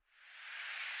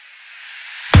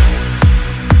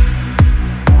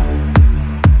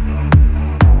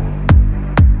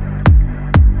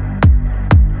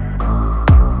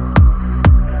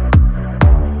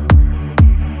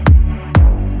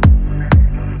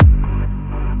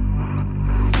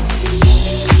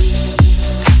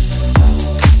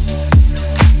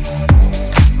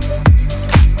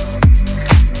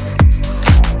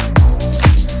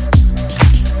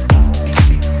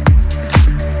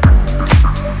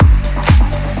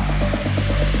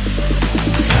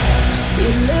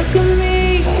Look at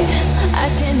me, I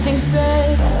can't think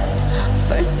straight.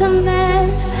 First time that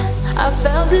I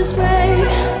felt this way.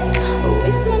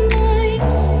 Waste my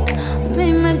nights,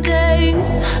 made my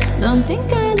days. Don't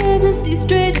think I'd ever see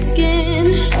straight again.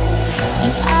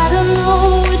 And I don't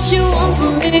know what you want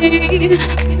from me.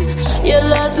 Your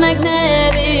love's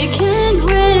magnetic, can't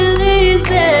release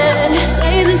it.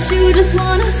 Say that you just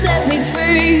wanna set me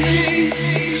free,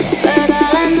 but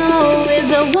all I know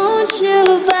is I want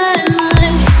you by my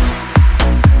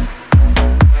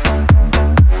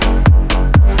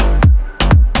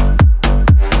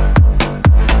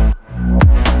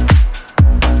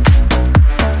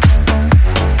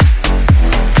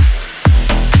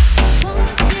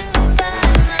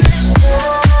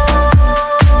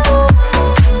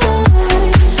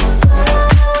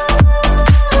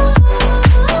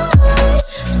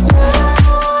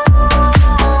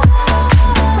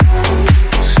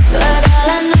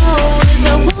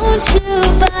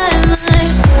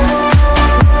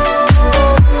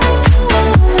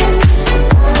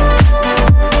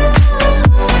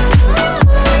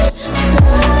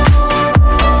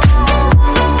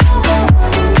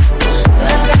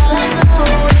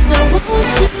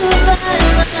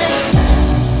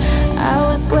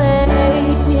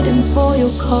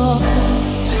call.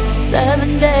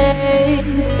 7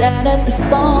 days sat at the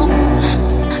phone.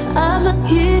 I've been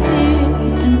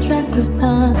keeping track of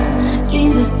time.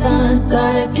 Seen the signs,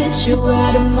 gotta get you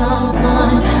out of my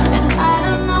mind. And I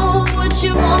don't know what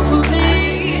you want from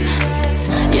me.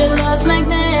 Your love's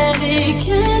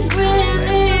magnetic.